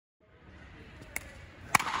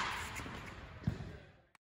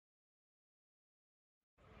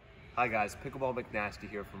Hi guys, Pickleball McNasty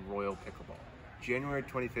here from Royal Pickleball. January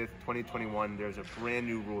 25th, 2021, there's a brand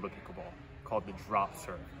new rule to pickleball called the drop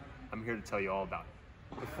serve. I'm here to tell you all about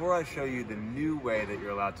it. Before I show you the new way that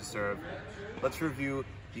you're allowed to serve, let's review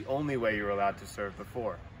the only way you were allowed to serve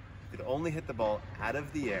before. You could only hit the ball out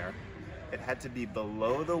of the air, it had to be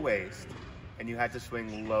below the waist, and you had to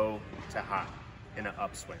swing low to high in an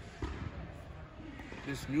upswing.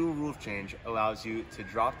 This new rule change allows you to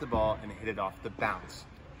drop the ball and hit it off the bounce.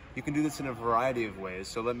 You can do this in a variety of ways,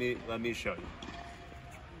 so let me show you.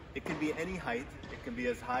 It can be any height. It can be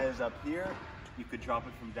as high as up here. You could drop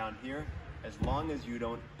it from down here, as long as you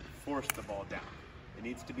don't force the ball down. It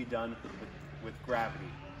needs to be done with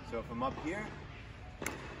gravity. So if I'm up here,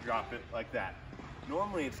 drop it like that.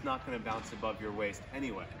 Normally it's not going to bounce above your waist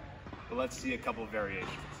anyway, but let's see a couple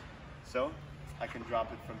variations. So I can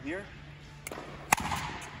drop it from here,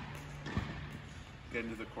 get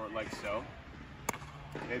into the court like so.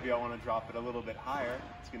 Maybe I want to drop it a little bit higher.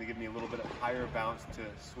 It's going to give me a little bit of higher bounce to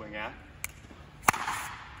swing at.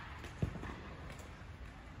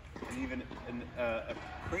 And even a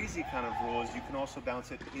crazy kind of rule is you can also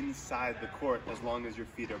bounce it inside the court as long as your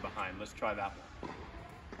feet are behind. Let's try that one.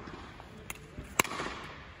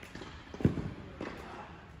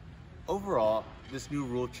 Overall, this new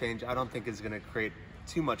rule change I don't think is going to create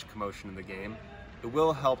too much commotion in the game. It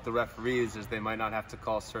will help the referees as they might not have to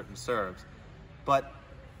call certain serves. But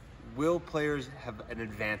will players have an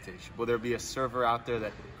advantage? Will there be a server out there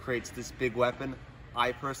that creates this big weapon?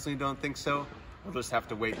 I personally don't think so. We'll just have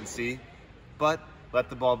to wait and see. But let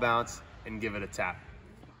the ball bounce and give it a tap.